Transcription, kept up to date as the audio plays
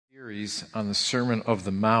Series on the Sermon of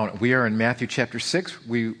the Mount. We are in Matthew chapter 6.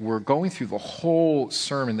 We're going through the whole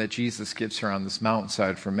sermon that Jesus gives here on this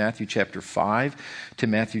mountainside from Matthew chapter 5 to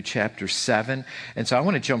Matthew chapter 7. And so I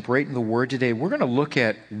want to jump right in the Word today. We're going to look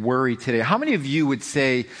at worry today. How many of you would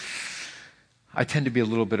say, I tend to be a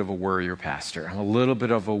little bit of a worrier, Pastor. I'm a little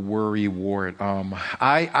bit of a worry wart. You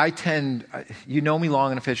know me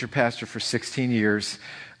long enough as your pastor for 16 years.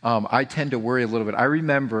 I tend to worry a little bit. I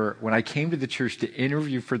remember when I came to the church to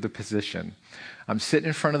interview for the position, I'm sitting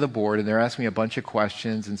in front of the board and they're asking me a bunch of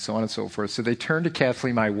questions and so on and so forth. So they turn to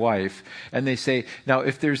Kathleen, my wife, and they say, now,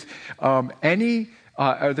 if there's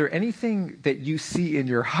are there anything that you see in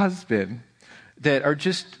your husband that are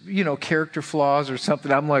just, character flaws or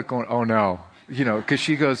something? I'm like going, oh no. Because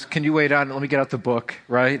she goes, can you wait on? Let me get out the book,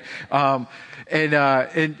 right? And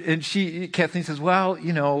Kathleen says, well,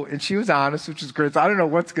 and she was honest, which is great. So I don't know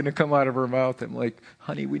what's going to come out of her mouth. I'm like,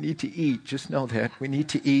 honey, we need to eat. Just know that we need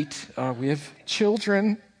to eat. We have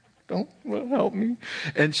children. Don't help me.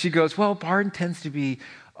 And she goes, well, Barton tends to be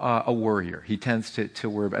a worrier. He tends to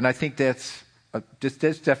worry, and I think that's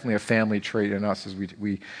definitely a family trait in us, as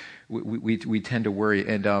we tend to worry.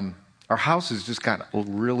 And our house has just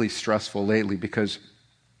gotten really stressful lately because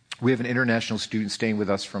we have an international student staying with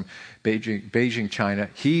us from Beijing, China.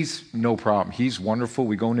 He's no problem. He's wonderful.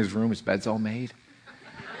 We go in his room. His bed's all made.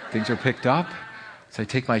 Things are picked up. So I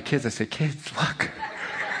take my kids. I say, kids, look.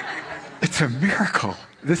 It's a miracle.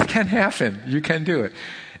 This can happen. You can do it.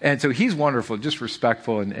 And so he's wonderful, just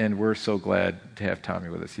respectful, and we're so glad to have Tommy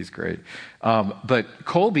with us. He's great. But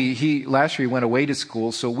Colby, last year he went away to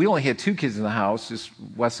school, so we only had two kids in the house, just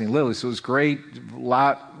Wesley and Lily, so it was great, a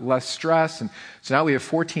lot less stress. And so now we have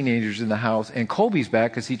 4 teenagers in the house, and Colby's back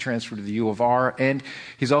because he transferred to the U of R, and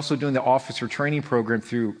he's also doing the officer training program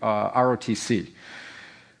through ROTC.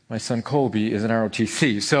 My son Colby is an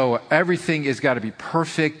ROTC, so everything has got to be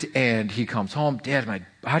perfect, and he comes home, Dad,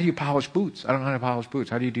 how do you polish boots? I don't know how to polish boots.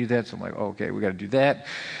 How do you do that? So I'm like, okay, we got to do that.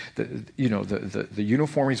 The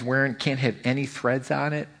uniform he's wearing can't have any threads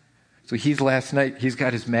on it. So last night, he's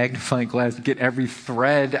got his magnifying glass to get every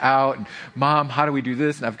thread out. And, Mom, how do we do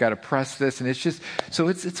this? And I've got to press this. And it's just, so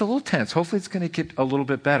it's a little tense. Hopefully it's going to get a little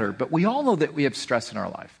bit better. But we all know that we have stress in our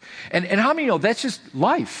life. And how many know that's just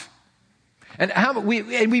life? And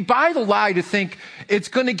we buy the lie to think it's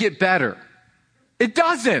going to get better. It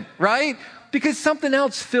doesn't, right? Because something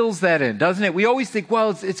else fills that in, doesn't it? We always think,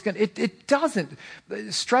 well, it doesn't.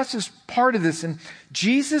 Stress is part of this. And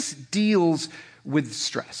Jesus deals with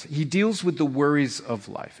stress. He deals with the worries of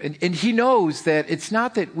life. And he knows that it's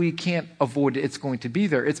not that we can't avoid it, it's going to be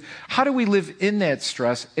there. It's how do we live in that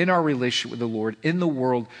stress, in our relationship with the Lord, in the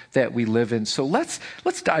world that we live in. So let's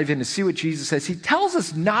dive in to see what Jesus says. He tells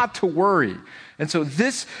us not to worry. And so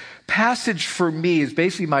this passage for me is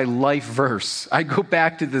basically my life verse. I go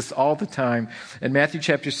back to this all the time in Matthew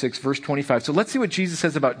chapter 6, verse 25. So let's see what Jesus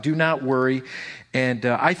says about do not worry. And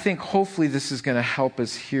I think hopefully this is going to help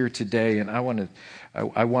us here today. And I want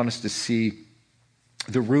us to see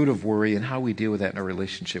the root of worry and how we deal with that in our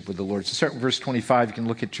relationship with the Lord. So start with verse 25. You can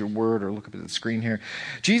look at your word or look up at the screen here.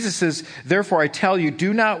 Jesus says, therefore I tell you,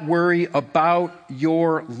 do not worry about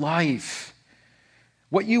your life,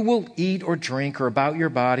 what you will eat or drink, or about your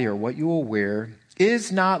body, or what you will wear.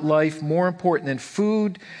 Is not life more important than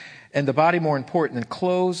food, and the body more important than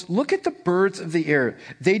clothes? Look at the birds of the air.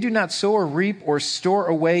 They do not sow or reap or store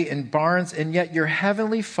away in barns, and yet your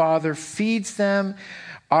heavenly Father feeds them.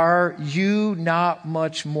 Are you not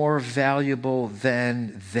much more valuable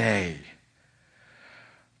than they?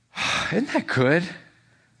 Isn't that good?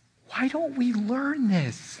 Why don't we learn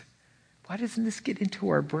this? Why doesn't this get into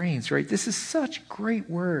our brains, right? This is such great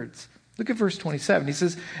words. Look at verse 27. He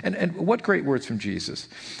says, and what great words from Jesus.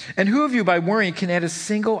 And who of you by worrying can add a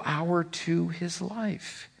single hour to his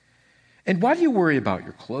life? And why do you worry about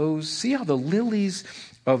your clothes? See how the lilies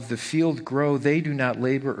of the field grow. They do not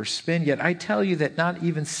labor or spin. Yet I tell you that not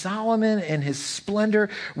even Solomon in his splendor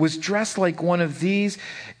was dressed like one of these.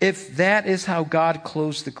 If that is how God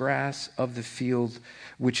clothes the grass of the field,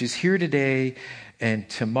 which is here today and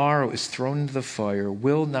tomorrow is thrown into the fire,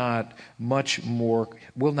 will not he much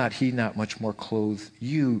more clothe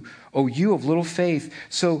you, O you of little faith?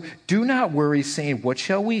 So do not worry, saying, what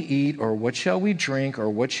shall we eat, or what shall we drink,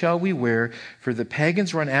 or what shall we wear? For the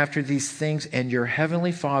pagans run after these things, and your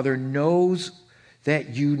heavenly Father knows that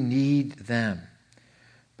you need them.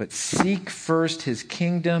 But seek first his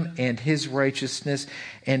kingdom and his righteousness,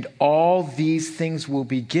 and all these things will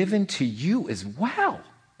be given to you as well.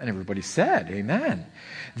 And everybody said, amen.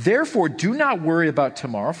 Therefore, do not worry about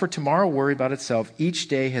tomorrow, for tomorrow will worry about itself. Each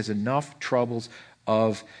day has enough troubles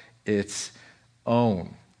of its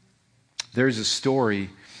own. There's a story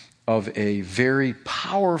of a very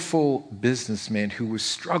powerful businessman who was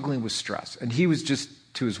struggling with stress. And he was just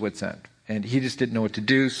to his wit's end. And he just didn't know what to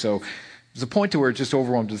do. So it was a point to where it just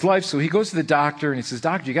overwhelmed his life. So he goes to the doctor and he says,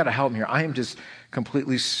 "Doctor, you got to help me here. I am just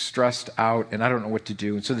completely stressed out and I don't know what to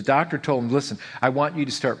do." And so the doctor told him, "Listen, I want you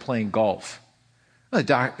to start playing golf."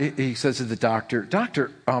 He says to the doctor,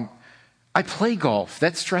 "Doctor, I play golf.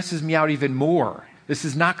 That stresses me out even more. This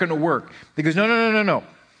is not going to work." He goes, No.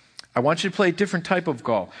 I want you to play a different type of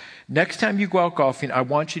golf. Next time you go out golfing, I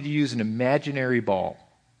want you to use an imaginary ball.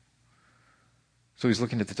 So he's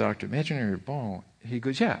looking at the doctor, "Imaginary ball?" He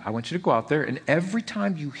goes, "Yeah, I want you to go out there, and every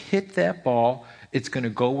time you hit that ball, it's going to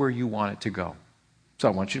go where you want it to go. So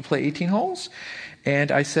I want you to play 18 holes." And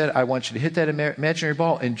I said, "I want you to hit that imaginary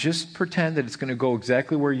ball and just pretend that it's going to go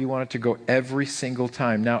exactly where you want it to go every single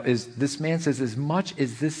time." Now, this man says, as much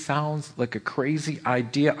as this sounds like a crazy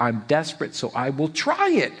idea, I'm desperate, so I will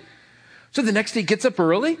try it. So the next day he gets up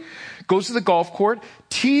early, goes to the golf court,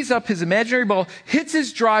 tees up his imaginary ball, hits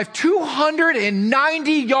his drive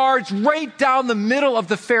 290 yards right down the middle of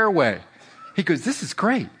the fairway. He goes, "This is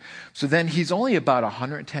great." So then he's only about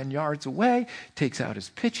 110 yards away, takes out his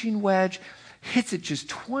pitching wedge, hits it just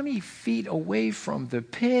 20 feet away from the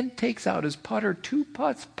pin, takes out his putter, 2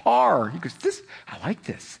 putts, par. He goes, I like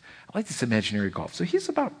this. I like this imaginary golf. So he's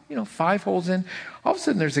about, 5 holes in. All of a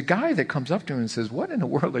sudden there's a guy that comes up to him and says, "What in the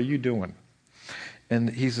world are you doing?" And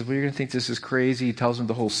he says, "Well, you're going to think this is crazy." He tells him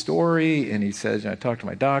the whole story, and he says, "I talked to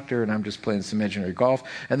my doctor, and I'm just playing this imaginary golf."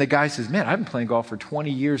 And the guy says, "Man, I've been playing golf for 20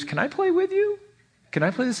 years. Can I play with you? Can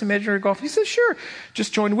I play this imaginary golf?" He says, "Sure,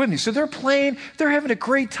 just join with me." So they're playing, they're having a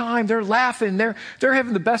great time, they're laughing, they're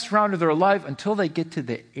having the best round of their life until they get to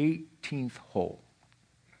the 18th hole.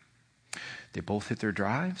 They both hit their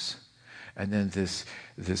drives, and then this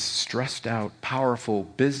stressed out, powerful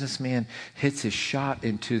businessman hits his shot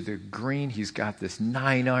into the green. He's got this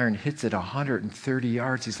 9-iron, hits it 130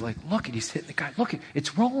 yards. He's like, "Look, he's hitting the guy. Look,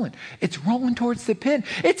 it's rolling. It's rolling towards the pin.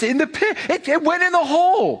 It's in the pin. It went in the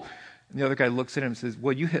hole." And the other guy looks at him and says,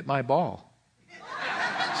 "Well, you hit my ball."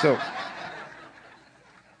 So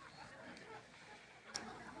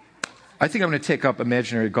I think I'm going to take up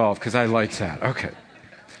imaginary golf because I like that. Okay.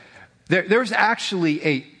 There's actually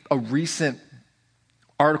a recent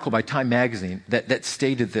article by Time Magazine that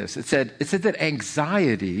stated this. It said that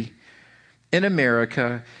anxiety in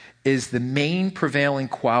America is the main prevailing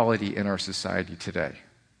quality in our society today.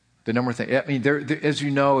 The number of things. I mean, as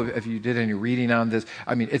you know, if you did any reading on this,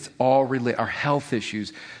 I mean, it's all related. Our health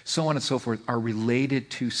issues, so on and so forth, are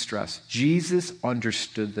related to stress. Jesus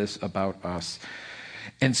understood this about us.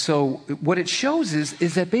 And so what it shows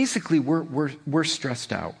is that basically we're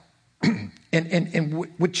stressed out. And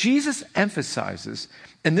what Jesus emphasizes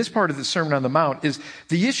in this part of the Sermon on the Mount is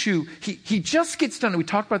the issue. He just gets done, we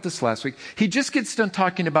talked about this last week, he just gets done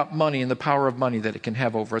talking about money and the power of money that it can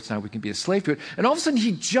have over us. Now we can be a slave to it. And all of a sudden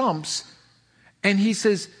he jumps and he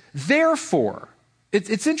says, "Therefore."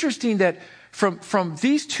 It's interesting that from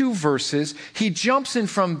these two verses, he jumps in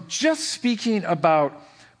from just speaking about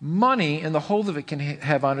money and the hold of it can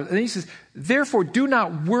have on it. And he says, "Therefore, do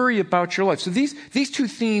not worry about your life." So these two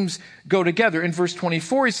themes go together. In verse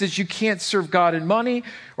 24, he says, you can't serve God and money,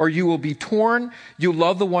 or you will be torn. You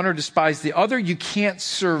love the one or despise the other. You can't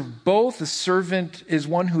serve both. The servant is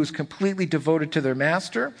one who is completely devoted to their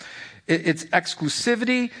master. It's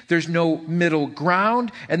exclusivity. There's no middle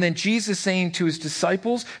ground. And then Jesus saying to his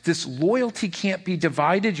disciples, this loyalty can't be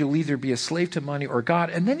divided. You'll either be a slave to money or God.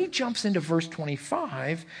 And then he jumps into verse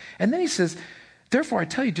 25. And then he says, "Therefore, I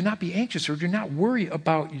tell you, do not be anxious or do not worry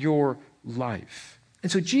about your life."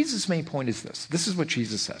 And so Jesus' main point is this. This is what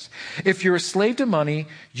Jesus says. If you're a slave to money,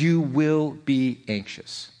 you will be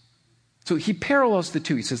anxious. So he parallels the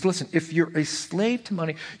two. He says, listen, if you're a slave to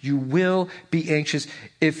money, you will be anxious.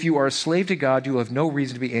 If you are a slave to God, you will have no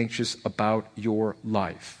reason to be anxious about your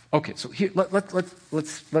life. Okay, so here,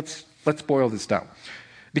 let's boil this down.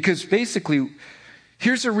 Because basically,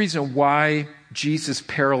 here's the reason why Jesus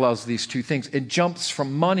parallels these two things. It jumps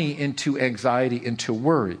from money into anxiety, into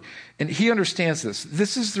worry. And he understands this.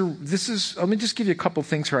 Let me just give you a couple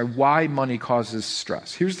things here why money causes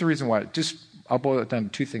stress. Here's the reason why. I'll boil it down to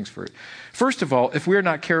two things for you. First of all, if we're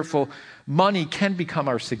not careful, money can become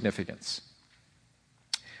our significance.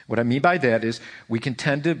 What I mean by that is we can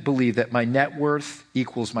tend to believe that my net worth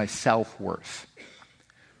equals my self-worth.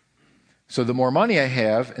 So the more money I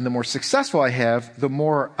have and the more successful I have, the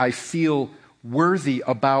more I feel worthy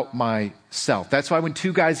about myself. That's why when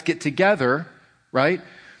two guys get together, right?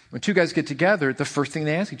 When two guys get together, the first thing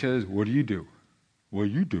they ask each other is, "What do you do? What do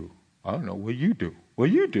you do? I don't know. What do you do? What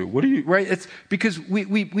do you do? What do you," right? It's because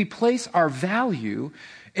we place our value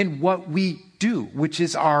in what we do, which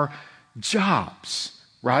is our jobs,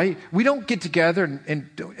 right? We don't get together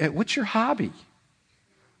and what's your hobby?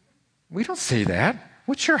 We don't say that.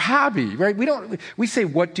 What's your hobby, right? We say,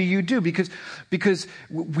 what do you do? Because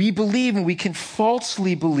we believe, and we can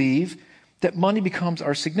falsely believe, that money becomes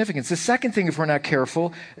our significance. The second thing, if we're not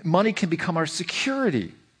careful, money can become our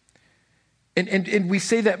security. And we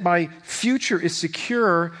say that my future is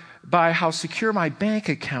secure by how secure my bank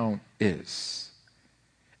account is.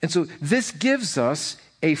 And so this gives us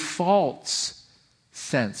a false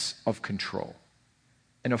sense of control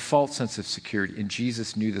and a false sense of security. And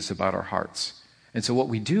Jesus knew this about our hearts. And so what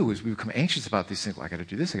we do is we become anxious about these things. Well, I got to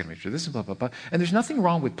do this, I got to make sure this, and blah, blah, blah. And there's nothing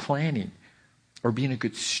wrong with planning or being a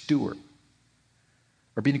good steward.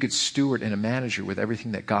 Or being a good steward and a manager with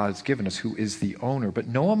everything that God has given us, who is the owner. But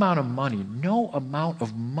no amount of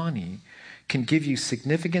money can give you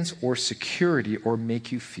significance or security or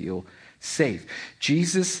make you feel safe.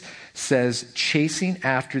 Jesus says chasing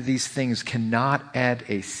after these things cannot add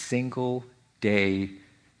a single day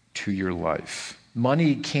to your life.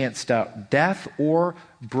 Money can't stop death or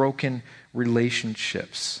broken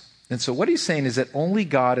relationships. And so what he's saying is that only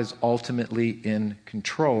God is ultimately in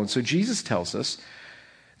control. And so Jesus tells us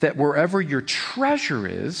that wherever your treasure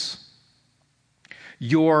is,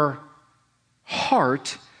 your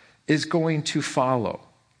heart is going to follow.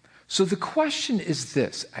 So the question is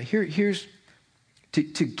this. Here's to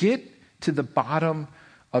get to the bottom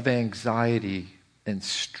of anxiety and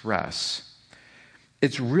stress.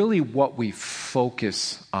 It's really what we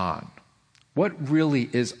focus on. What really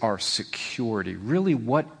is our security? Really,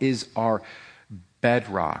 what is our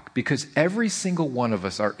bedrock? Because every single one of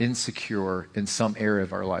us are insecure in some area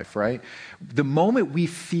of our life, right? The moment we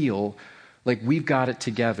feel like we've got it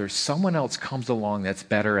together, someone else comes along that's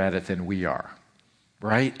better at it than we are,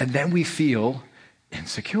 right? And then we feel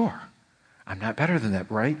insecure. I'm not better than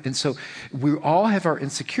that, right? And so we all have our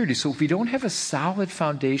insecurities. So if we don't have a solid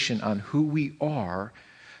foundation on who we are,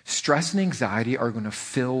 stress and anxiety are going to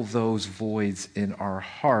fill those voids in our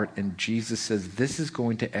heart. And Jesus says this is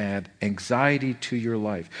going to add anxiety to your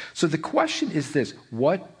life. So the question is this: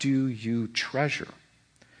 what do you treasure?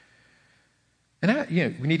 And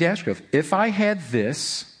we need to ask ourselves, if I had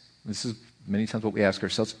this is many times what we ask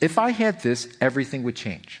ourselves, if I had this, everything would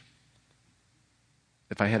change.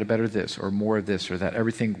 If I had a better this or more of this or that,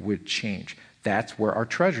 everything would change. That's where our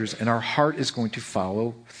treasures, and our heart is going to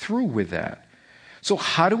follow through with that. So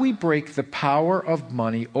how do we break the power of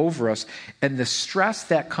money over us and the stress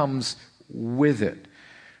that comes with it?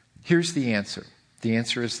 Here's the answer. The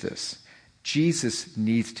answer is this: Jesus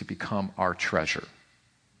needs to become our treasure.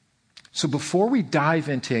 So before we dive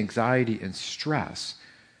into anxiety and stress,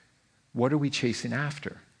 what are we chasing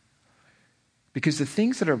after? Because the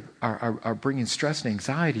things that are bringing stress and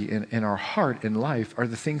anxiety in our heart and life are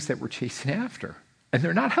the things that we're chasing after. And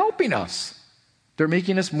they're not helping us. They're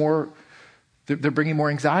making us they're bringing more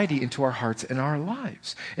anxiety into our hearts and our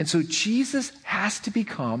lives. And so Jesus has to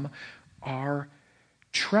become our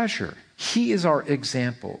treasure. He is our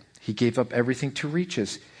example. He gave up everything to reach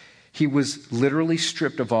us. He was literally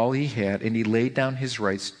stripped of all he had, and he laid down his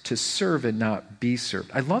rights to serve and not be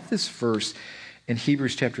served. I love this verse in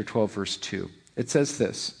Hebrews chapter 12, verse 2. It says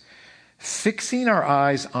this: fixing our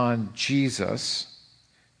eyes on Jesus,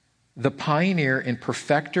 the pioneer and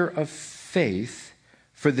perfecter of faith,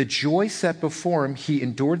 for the joy set before him, he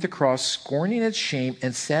endured the cross, scorning its shame,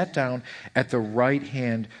 and sat down at the right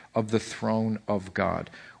hand of the throne of God.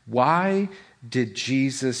 Why did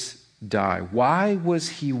Jesus die? Why was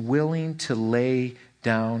he willing to lay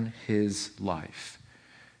down his life?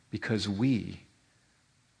 Because we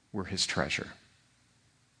were his treasure.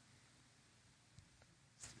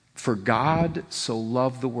 For God so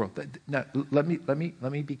loved the world. Now, let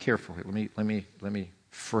me be careful here. Let me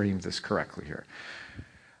frame this correctly here.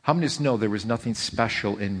 How many of us know there was nothing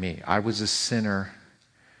special in me? I was a sinner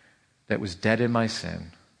that was dead in my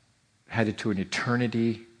sin, headed to an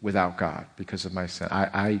eternity without God because of my sin.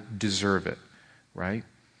 I deserve it, right?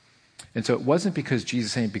 And so it wasn't because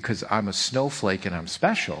Jesus saying because I'm a snowflake and I'm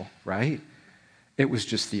special, right? It was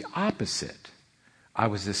just the opposite. I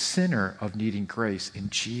was a sinner of needing grace, and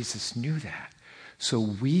Jesus knew that. So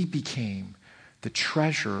we became the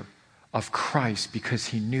treasure of Christ because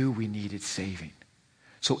he knew we needed saving.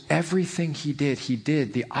 So everything he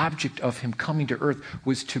did, the object of him coming to earth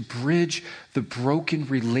was to bridge the broken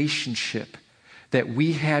relationship that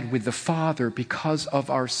we had with the Father because of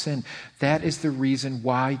our sin. That is the reason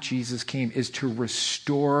why Jesus came, is to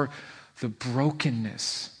restore the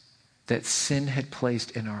brokenness that sin had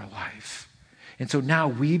placed in our life. And so now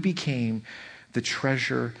we became the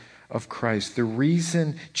treasure of Christ. The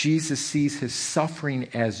reason Jesus sees his suffering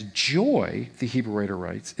as joy, the Hebrew writer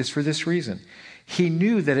writes, is for this reason. He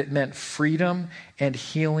knew that it meant freedom and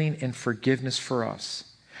healing and forgiveness for us.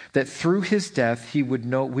 That through his death, we would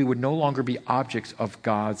no longer be objects of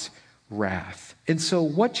God's wrath. And so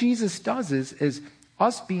what Jesus does is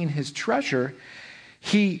us being his treasure,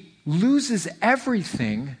 he loses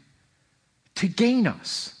everything to gain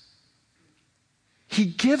us. He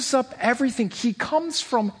gives up everything. He comes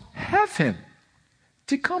from heaven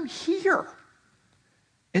to come here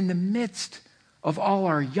in the midst of all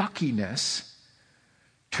our yuckiness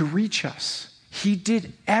to reach us. He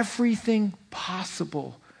did everything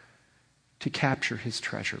possible to capture his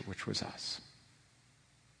treasure, which was us.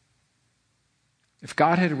 If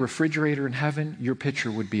God had a refrigerator in heaven, your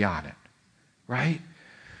picture would be on it, right?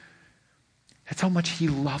 That's how much he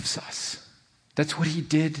loves us. That's what he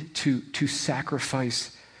did to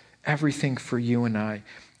sacrifice everything for you and I.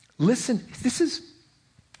 Listen, this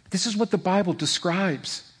is what the Bible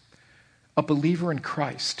describes a believer in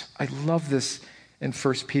Christ. I love this in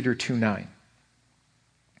 1 Peter 2:9.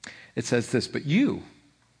 It says this, but you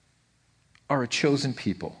are a chosen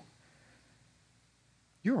people.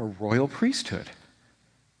 You're a royal priesthood,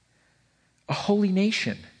 a holy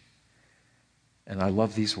nation. And I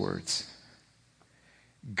love these words.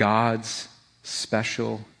 God's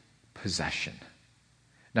special possession.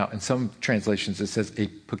 Now, in some translations, it says a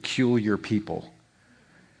peculiar people.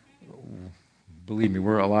 Believe me,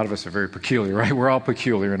 a lot of us are very peculiar, right? We're all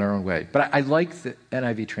peculiar in our own way. But I like the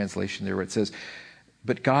NIV translation there where it says,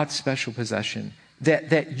 but God's special possession,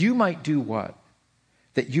 that you might do what?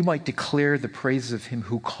 That you might declare the praises of him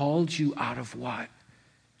who called you out of what?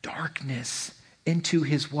 Darkness into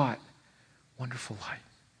his what? Wonderful light.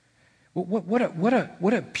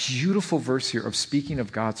 What a beautiful verse here of speaking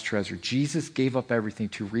of God's treasure. Jesus gave up everything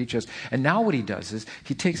to reach us. And now what he does is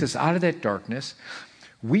he takes us out of that darkness.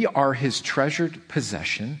 We are his treasured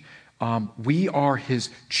possession. We are his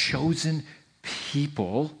chosen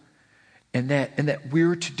people. And that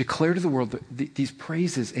we're to declare to the world these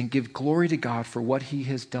praises and give glory to God for what he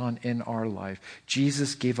has done in our life.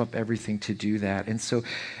 Jesus gave up everything to do that. And so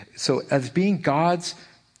as being God's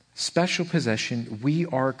special possession, we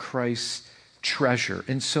are Christ's treasure.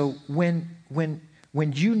 And so when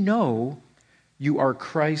you know you are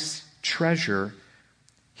Christ's treasure,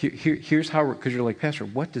 here's how, because you're like, Pastor,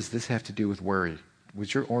 what does this have to do with worry?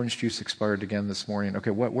 Was your orange juice expired again this morning?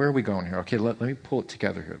 Okay, where are we going here? Okay, let me pull it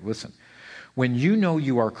together here. Listen. When you know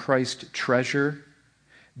you are Christ's treasure,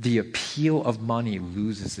 the appeal of money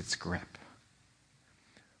loses its grip.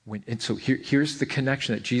 And so here's the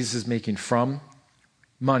connection that Jesus is making from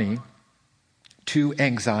money to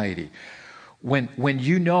anxiety. When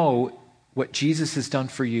you know what Jesus has done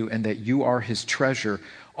for you and that you are his treasure,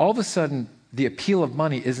 all of a sudden the appeal of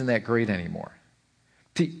money isn't that great anymore.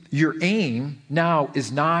 Your aim now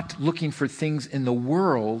is not looking for things in the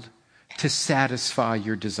world to satisfy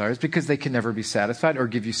your desires, because they can never be satisfied or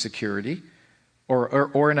give you security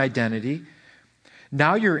or an identity.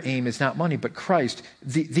 Now your aim is not money, but Christ.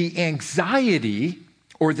 The anxiety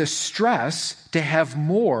or the stress to have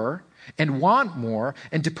more and want more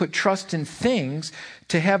and to put trust in things,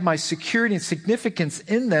 to have my security and significance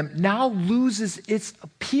in them, now loses its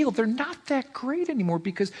appeal. They're not that great anymore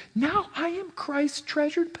because now I am Christ's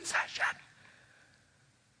treasured possession.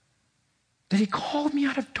 That he called me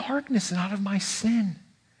out of darkness and out of my sin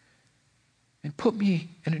and put me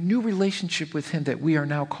in a new relationship with him, that we are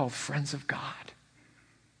now called friends of God.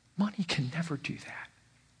 Money can never do that.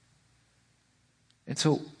 And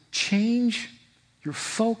so change your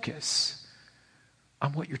focus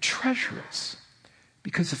on what your treasure is.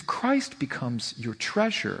 Because if Christ becomes your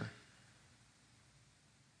treasure,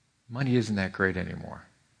 money isn't that great anymore.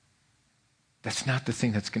 That's not the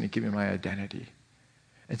thing that's going to give me my identity.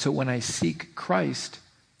 And so when I seek Christ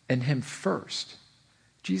and him first,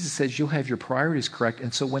 Jesus says you'll have your priorities correct.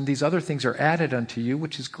 And so when these other things are added unto you,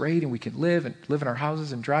 which is great, and we can live in our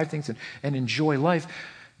houses and drive things and enjoy life,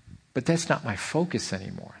 but that's not my focus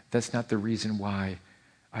anymore. That's not the reason why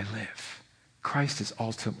I live. Christ is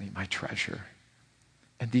ultimately my treasure.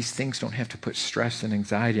 And these things don't have to put stress and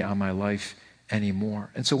anxiety on my life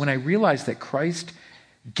anymore. And so when I realize that Christ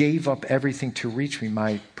gave up everything to reach me,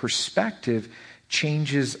 my perspective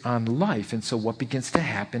changes on life. And so what begins to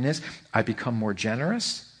happen is I become more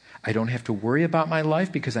generous. I don't have to worry about my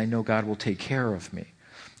life because I know God will take care of me.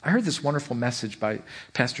 I heard this wonderful message by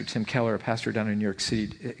Pastor Tim Keller, a pastor down in New York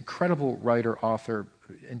City, incredible writer, author.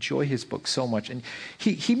 Enjoy his book so much. And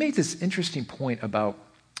he made this interesting point about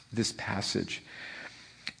this passage.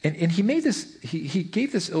 And he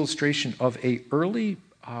gave this illustration of a early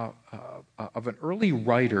of an early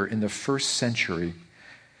writer in the first century.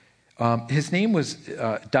 His name was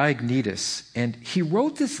Diognetus, and he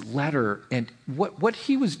wrote this letter, and what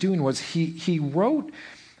he was doing was he wrote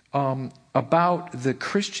about the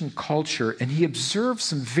Christian culture, and he observed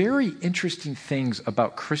some very interesting things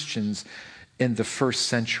about Christians in the first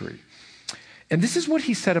century. And this is what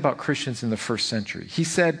he said about Christians in the first century. He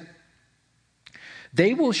said,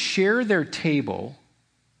 they will share their table,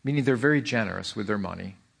 meaning they're very generous with their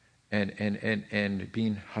money and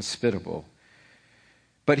being hospitable.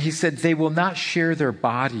 But he said they will not share their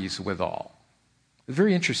bodies with all.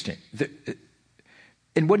 Very interesting.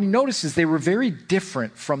 And what he noticed is they were very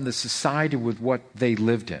different from the society with what they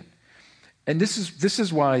lived in. And this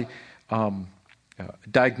is why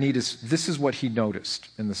Diognetus, this is what he noticed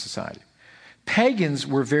in the society. Pagans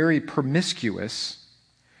were very promiscuous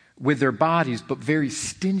with their bodies, but very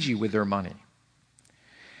stingy with their money.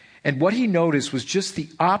 And what he noticed was just the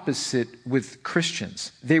opposite with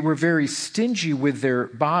Christians. They were very stingy with their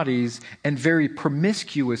bodies and very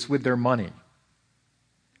promiscuous with their money.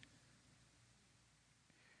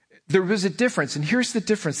 There was a difference, and here's the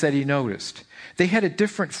difference that he noticed. They had a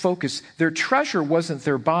different focus. Their treasure wasn't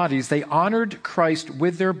their bodies. They honored Christ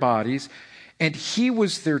with their bodies, and he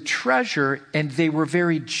was their treasure, and they were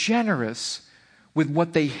very generous with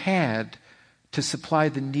what they had to supply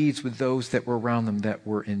the needs with those that were around them that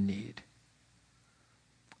were in need.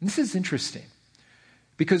 And this is interesting,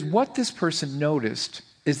 because what this person noticed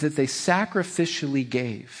is that they sacrificially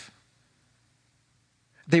gave.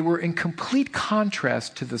 They were in complete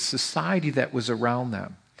contrast to the society that was around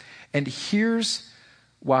them. And here's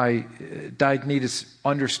why Diognetus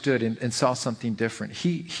understood and saw something different.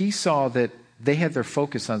 He saw that they had their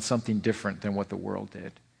focus on something different than what the world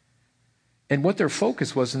did. And what their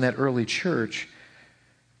focus was in that early church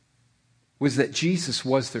was that Jesus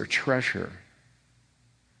was their treasure.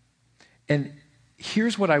 And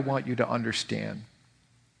here's what I want you to understand.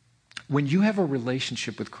 When you have a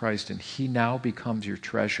relationship with Christ and he now becomes your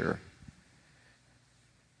treasure,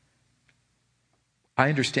 I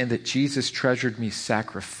understand that Jesus treasured me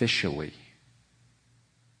sacrificially.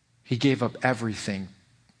 He gave up everything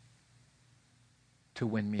to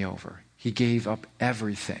win me over. He gave up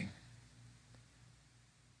everything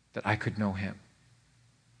that I could know him,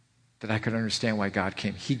 that I could understand why God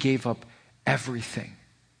came. He gave up everything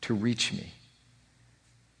to reach me.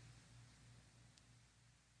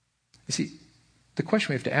 You see, the question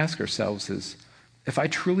we have to ask ourselves is, if I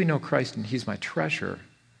truly know Christ and he's my treasure,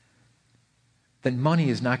 then money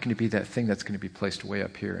is not going to be that thing that's going to be placed way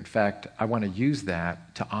up here. In fact, I want to use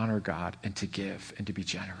that to honor God and to give and to be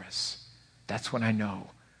generous. That's when I know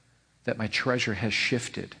that my treasure has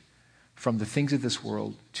shifted from the things of this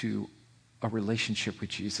world to a relationship with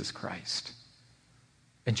Jesus Christ.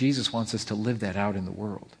 And Jesus wants us to live that out in the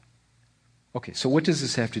world. Okay, so what does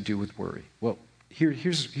this have to do with worry? Well,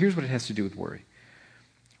 here's what it has to do with worry.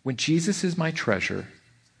 When Jesus is my treasure,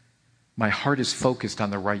 my heart is focused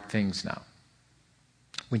on the right things now.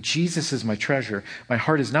 When Jesus is my treasure, my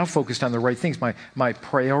heart is now focused on the right things. My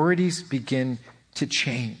priorities begin to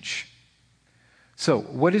change. So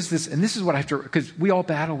what is this? And this is what I have to, because we all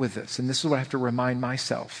battle with this, and this is what I have to remind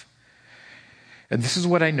myself. And this is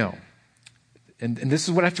what I know. And this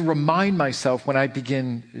is what I have to remind myself when I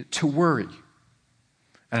begin to worry.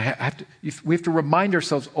 And we have to remind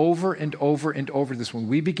ourselves over and over and over this. When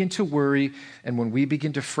we begin to worry and when we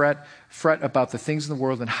begin to fret about the things in the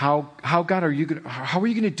world and how God are you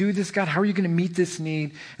going to do this, God? How are you going to meet this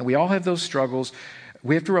need? And we all have those struggles.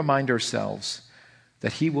 We have to remind ourselves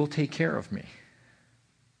that he will take care of me.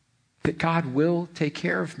 That God will take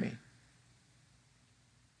care of me.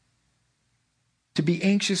 To be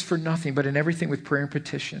anxious for nothing, but in everything with prayer and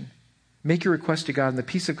petition. Make your request to God, and the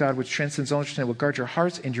peace of God, which transcends all understanding, will guard your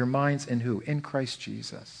hearts and your minds in who? In Christ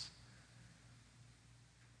Jesus.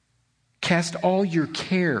 Cast all your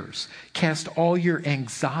cares, cast all your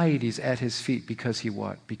anxieties at his feet, because he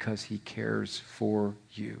what? Because he cares for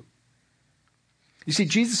you. You see,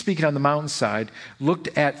 Jesus, speaking on the mountainside,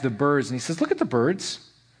 looked at the birds, and he says, look at the birds.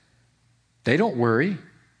 They don't worry,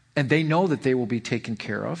 and they know that they will be taken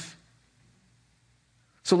care of.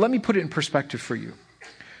 So let me put it in perspective for you.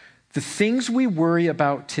 The things we worry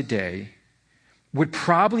about today would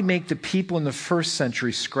probably make the people in the first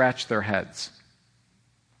century scratch their heads.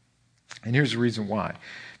 And here's the reason why.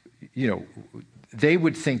 They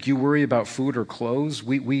would think you worry about food or clothes.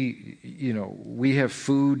 We have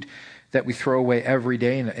food that we throw away every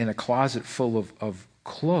day in a closet full of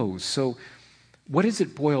clothes. So what does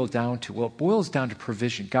it boil down to? Well, it boils down to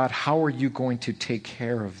provision. God, how are you going to take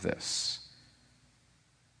care of this?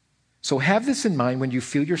 So have this in mind when you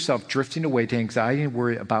feel yourself drifting away to anxiety and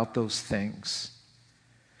worry about those things.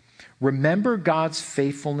 Remember God's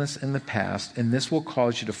faithfulness in the past, and this will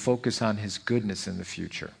cause you to focus on his goodness in the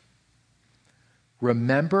future.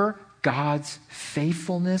 Remember God's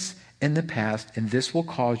faithfulness in the past, and this will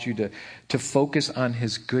cause you to focus on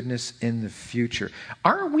his goodness in the future.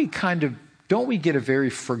 Don't we get a very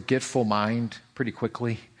forgetful mind pretty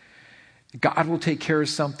quickly? God will take care of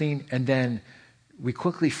something, and then we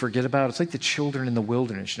quickly forget about it. It's like the children in the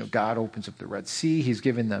wilderness. God opens up the Red Sea. He's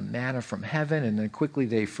given them manna from heaven, and then quickly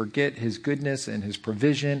they forget his goodness and his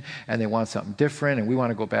provision, and they want something different, and we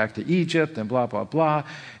want to go back to Egypt, and blah, blah, blah.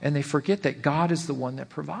 And they forget that God is the one that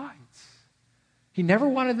provides. He never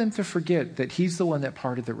wanted them to forget that he's the one that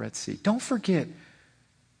parted the Red Sea. Don't forget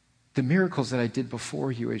the miracles that I did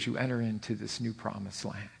before you as you enter into this new promised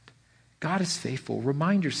land. God is faithful.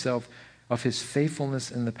 Remind yourself of his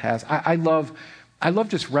faithfulness in the past. I love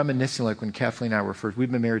just reminiscing, like when Kathleen and I were first.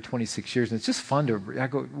 We've been married 26 years, and it's just fun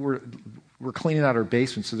we're cleaning out our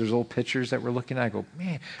basement, so there's old pictures that we're looking at. I go,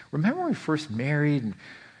 man, remember when we first married and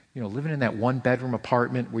living in that one-bedroom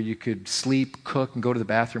apartment where you could sleep, cook, and go to the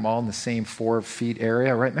bathroom all in the same 4 feet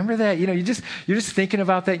area, right? Remember that? You're just thinking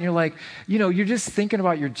about that, and you're like, you're just thinking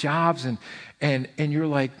about your jobs, and you're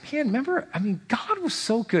like, man, remember? God was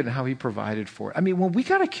so good in how he provided for it. When we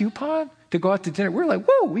got a coupon to go out to dinner, we're like,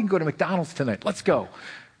 whoa, we can go to McDonald's tonight. Let's go,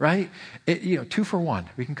 right? 2 for $1.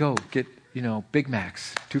 We can go get Big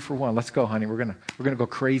Macs, 2 for $1. Let's go, honey. We're gonna go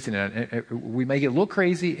crazy. We may get a little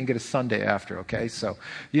crazy and get a sundae after, okay? So,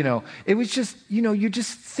 it was just, you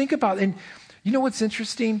just think about, and you know what's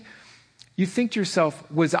interesting? You think to yourself,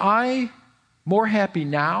 was I more happy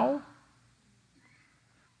now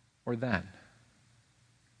or then?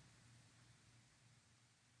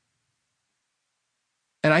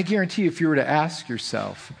 And I guarantee if you were to ask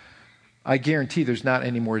yourself, I guarantee there's not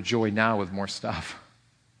any more joy now with more stuff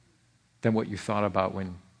than what you thought about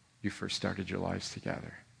when you first started your lives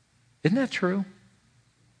together. Isn't that true?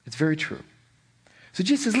 It's very true. So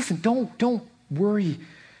Jesus says, listen, don't worry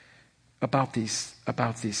about these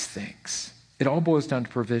things. It all boils down to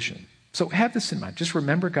provision. So have this in mind. Just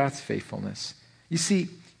remember God's faithfulness. You see,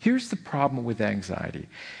 here's the problem with anxiety.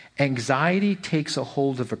 Anxiety takes a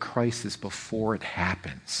hold of a crisis before it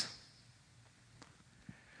happens.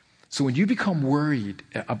 So when you become worried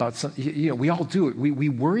about something, we all do it. We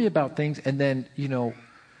worry about things, and then,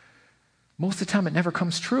 most of the time it never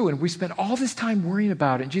comes true, and we spend all this time worrying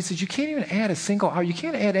about it. And Jesus says, you can't even add a single hour. You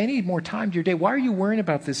can't add any more time to your day. Why are you worrying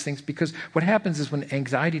about these things? Because what happens is when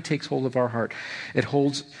anxiety takes hold of our heart,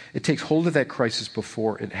 it takes hold of that crisis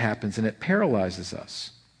before it happens, and it paralyzes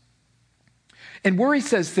us. And worry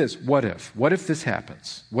says this: what if? What if this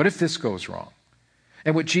happens? What if this goes wrong?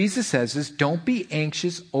 And what Jesus says is, don't be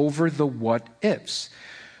anxious over the what ifs.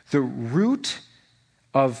 The root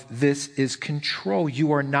of this is control.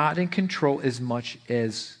 You are not in control as much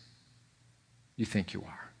as you think you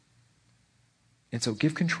are. And so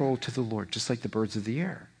give control to the Lord, just like the birds of the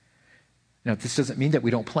air. Now, this doesn't mean that we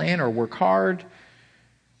don't plan or work hard,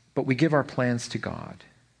 but we give our plans to God.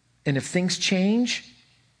 And if things change,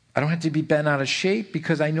 I don't have to be bent out of shape,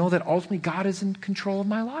 because I know that ultimately God is in control of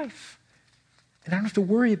my life. And I don't have to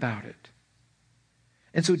worry about it.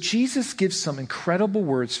 And so Jesus gives some incredible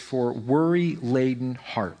words for worry-laden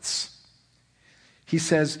hearts. He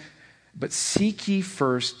says, but seek ye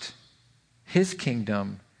first his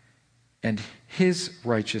kingdom and his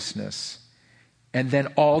righteousness, and then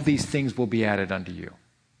all these things will be added unto you.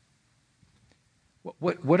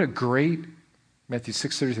 What a great, Matthew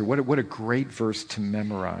 6:33, what a great verse to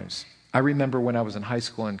memorize. I remember when I was in high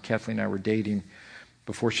school and Kathleen and I were dating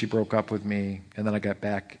before she broke up with me, and then I got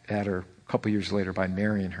back at her a couple years later by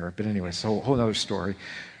marrying her. But anyway, so a whole other story.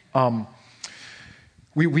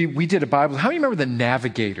 We did a Bible. How many remember the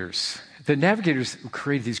Navigators? The Navigators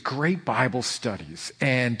created these great Bible studies,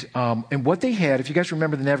 and what they had, if you guys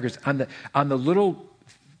remember the Navigators, on the little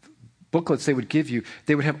booklets they would give you,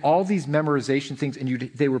 they would have all these memorization things, and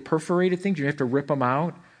they were perforated things. You have to rip them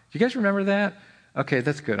out. You guys remember that? Okay,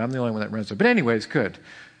 that's good. I'm the only one that remembers it. But anyways, good.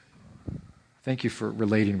 Thank you for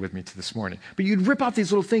relating with me to this morning. But you'd rip out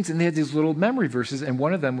these little things, and they had these little memory verses, and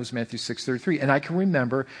one of them was Matthew 6:33. And I can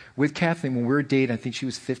remember with Kathleen, when we were dating, I think she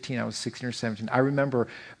was 15, I was 16 or 17. I remember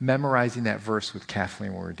memorizing that verse with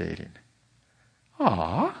Kathleen when we were dating.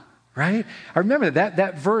 Aww, right? I remember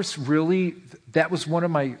that verse really, that was one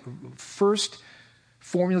of my first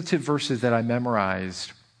formulative verses that I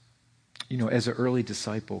memorized, as an early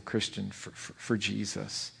disciple Christian for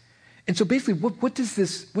Jesus. And so basically, what does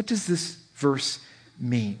this verse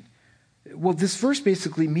mean? Well, this verse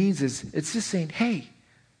basically means it's just saying, hey,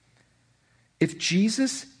 If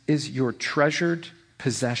Jesus is your treasured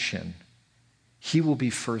possession, he will be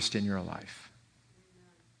first in your life.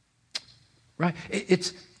 Right?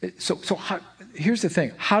 Here's the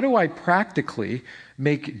thing. How do I practically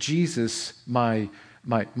make Jesus my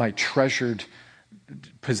treasured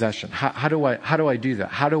possession? How do I do that?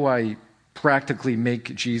 How do I practically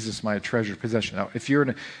make Jesus my treasured possession? Now, if you're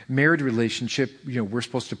in a married relationship, we're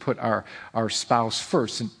supposed to put our spouse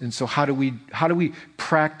first. And so how do we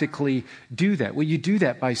practically do that? Well, you do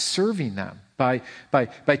that by serving them, by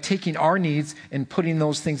taking our needs and putting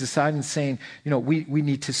those things aside and saying, we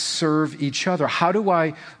need to serve each other. How do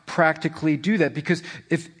I practically do that? Because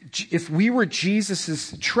if we were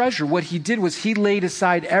Jesus's treasure, what he did was he laid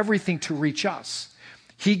aside everything to reach us.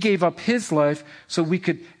 He gave up his life so we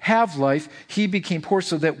could have life. He became poor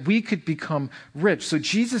so that we could become rich. So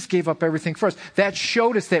Jesus gave up everything for us. That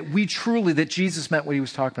showed us that that Jesus meant what he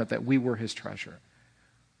was talking about, that we were his treasure.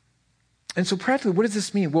 And so practically, what does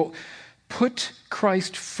this mean? Well, put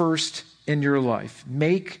Christ first in your life.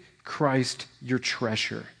 Make Christ your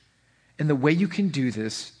treasure. And the way you can do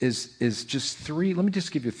this is just three. Let me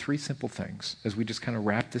just give you three simple things as we just kind of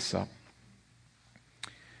wrap this up.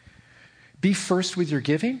 Be first with your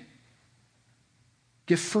giving.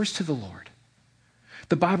 Give first to the Lord.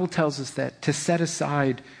 The Bible tells us that to set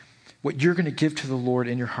aside what you're going to give to the Lord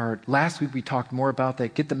in your heart. Last week we talked more about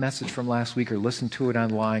that. Get the message from last week or listen to it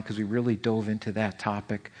online because we really dove into that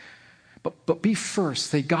topic. But be first.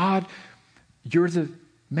 Say, God, you're the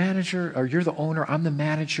manager or you're the owner. I'm the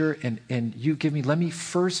manager and you give me. Let me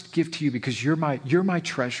first give to you because you're my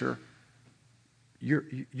treasure.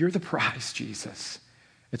 You're the prize, Jesus.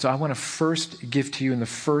 And so I want to first give to you in the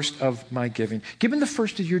first of my giving. Give him the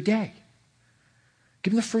first of your day.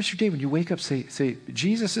 Give him the first of your day. When you wake up, say,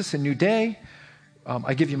 Jesus, it's a new day.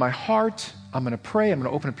 I give you my heart. I'm going to pray. I'm going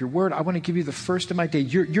to open up your word. I want to give you the first of my day.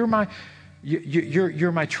 You're my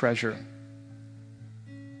treasure.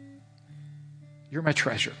 You're my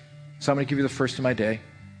treasure. So I'm going to give you the first of my day.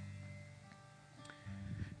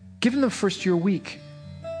 Give him the first of your week.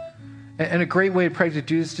 And a great way to pray to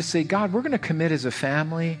do this is to say, God, we're going to commit as a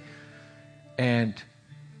family and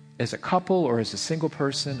as a couple or as a single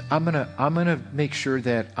person. I'm going to make sure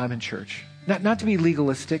that I'm in church. Not to be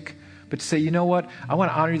legalistic, but to say, you know what? I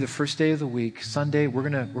want to honor you the first day of the week, Sunday. We're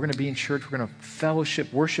going to be in church. We're going to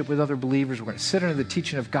fellowship, worship with other believers. We're going to sit under the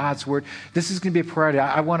teaching of God's word. This is going to be a priority.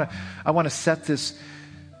 I want to set this.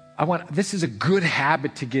 This is a good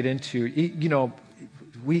habit to get into.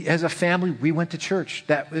 We, as a family, we went to church.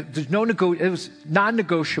 It was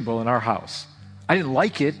non-negotiable in our house. I didn't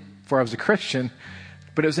like it before I was a Christian,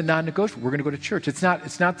 but it was a non-negotiable. We're going to go to church. It's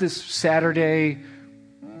not this Saturday.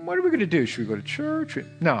 What are we going to do? Should we go to church?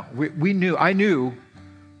 No, I knew.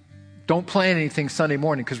 Don't plan anything Sunday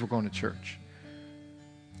morning because we're going to church.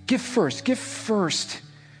 Give first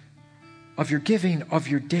of your giving, of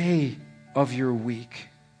your day, of your week.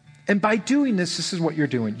 And by doing this is what you're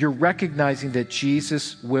doing. You're recognizing that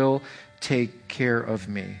Jesus will take care of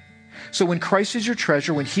me. So when Christ is your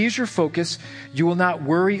treasure, when he is your focus, you will not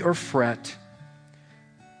worry or fret.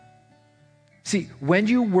 See, when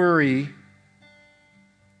you worry,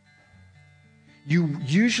 you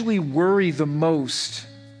usually worry the most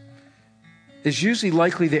is usually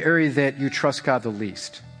likely the area that you trust God the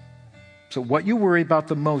least. So what you worry about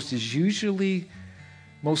the most is usually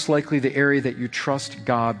most likely the area that you trust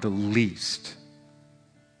God the least.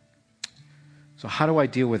 So how do I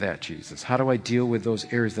deal with that, Jesus? How do I deal with those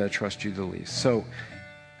areas that I trust you the least? So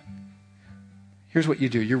here's what you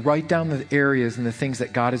do. You write down the areas and the things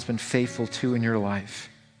that God has been faithful to in your life.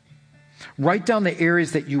 Write down the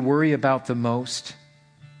areas that you worry about the most.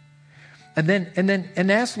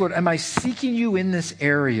 And ask, Lord, am I seeking you in this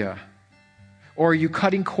area? Or are you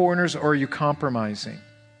cutting corners or are you compromising?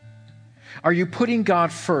 Are you putting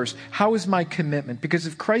God first? How is my commitment? Because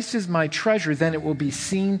if Christ is my treasure, then it will be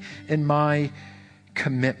seen in my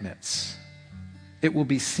commitments. It will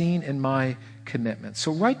be seen in my commitments.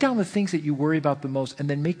 So write down the things that you worry about the most and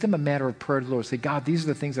then make them a matter of prayer to the Lord. Say, God, these are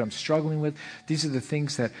the things that I'm struggling with. These are the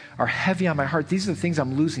things that are heavy on my heart. These are the things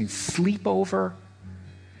I'm losing sleep over.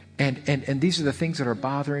 And these are the things that are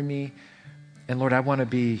bothering me. And Lord, I want to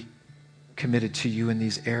be committed to you in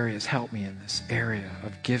these areas. Help me in this area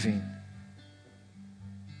of giving.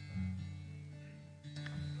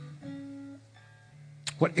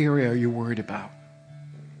 What area are you worried about?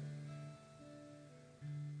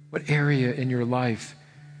 What area in your life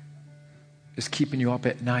is keeping you up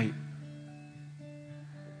at night?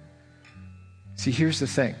 See, here's the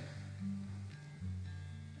thing.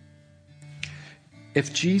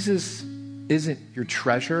 If Jesus isn't your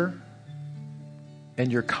treasure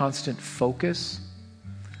and your constant focus,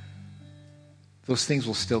 those things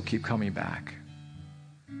will still keep coming back.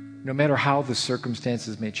 No matter how the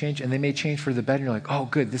circumstances may change, and they may change for the better, and you're like, oh,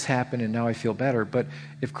 good, this happened, and now I feel better. But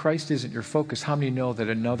if Christ isn't your focus, how many know that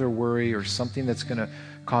another worry or something that's going to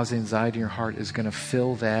cause anxiety in your heart is going to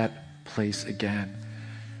fill that place again?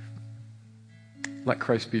 Let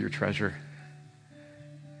Christ be your treasure.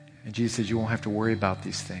 And Jesus says you won't have to worry about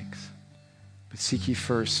these things. But seek ye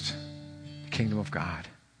first the kingdom of God.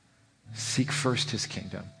 Seek first his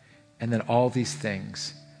kingdom. And then all these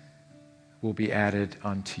things will be added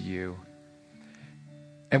unto you.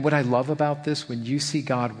 And what I love about this, when you see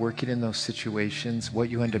God working in those situations, what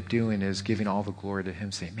you end up doing is giving all the glory to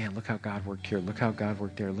him, saying, man, look how God worked here. Look how God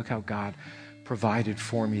worked there. Look how God provided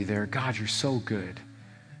for me there. God, you're so good.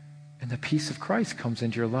 And the peace of Christ comes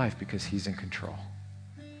into your life because he's in control.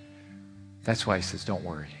 That's why he says, don't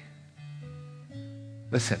worry.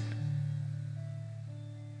 Listen,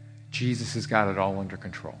 Jesus has got it all under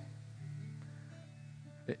control.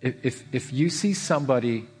 If you see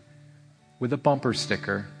somebody with a bumper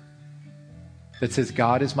sticker that says,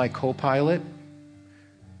 God is my co-pilot,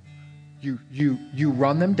 you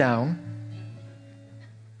run them down,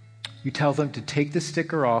 you tell them to take the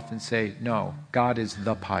sticker off and say, no, God is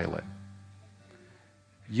the pilot.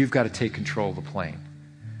 You've got to take control of the plane.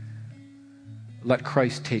 Let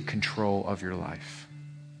Christ take control of your life.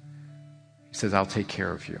 He says, I'll take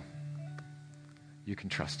care of you. You can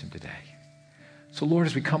trust him today. So, Lord,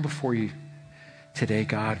 as we come before you today,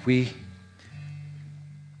 God, we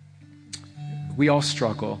all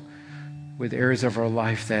struggle with areas of our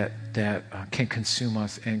life that can consume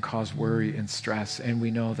us and cause worry and stress. And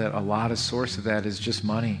we know that a lot of source of that is just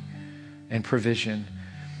money and provision.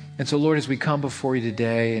 And so, Lord, as we come before you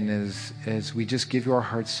today and as we just give you our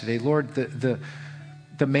hearts today, Lord,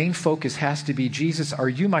 the main focus has to be, Jesus, are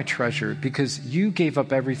you my treasure? Because you gave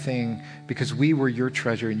up everything because we were your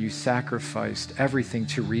treasure and you sacrificed everything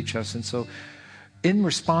to reach us. And so in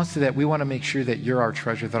response to that, we want to make sure that you're our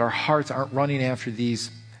treasure, that our hearts aren't running after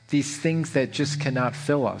these things that just cannot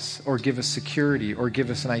fill us or give us security or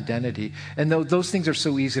give us an identity. And those things are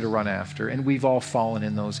so easy to run after, and we've all fallen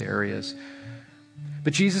in those areas.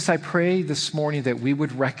 But Jesus, I pray this morning that we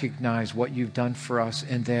would recognize what you've done for us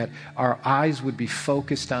and that our eyes would be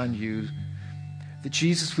focused on you. That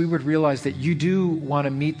Jesus, we would realize that you do want to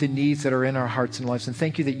meet the needs that are in our hearts and lives. And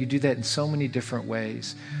thank you that you do that in so many different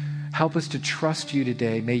ways. Help us to trust you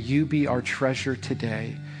today. May you be our treasure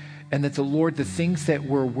today. And that the Lord, the things that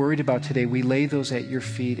we're worried about today, we lay those at your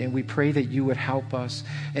feet. And we pray that you would help us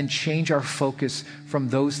and change our focus from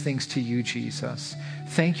those things to you, Jesus.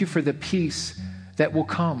 Thank you for the peace that will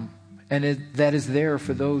come, and that is there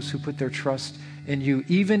for those who put their trust in you.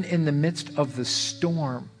 Even in the midst of the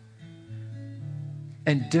storm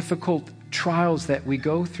and difficult trials that we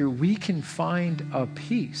go through, we can find a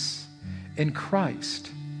peace in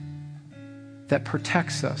Christ that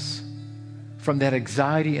protects us from that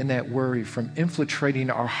anxiety and that worry, from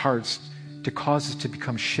infiltrating our hearts to cause us to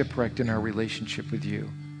become shipwrecked in our relationship with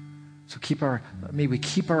you. So may we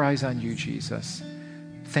keep our eyes on you, Jesus.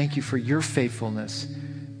 Thank you for your faithfulness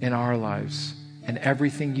in our lives and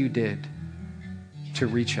everything you did to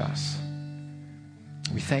reach us.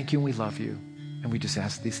 We thank you and we love you, and we just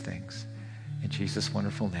ask these things in Jesus'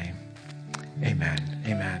 wonderful name. Amen.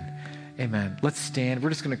 Amen. Amen. Let's stand.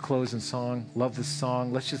 We're just going to close in song. Love this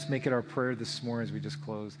song. Let's just make it our prayer this morning as we just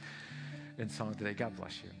close in song today. God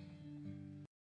bless you.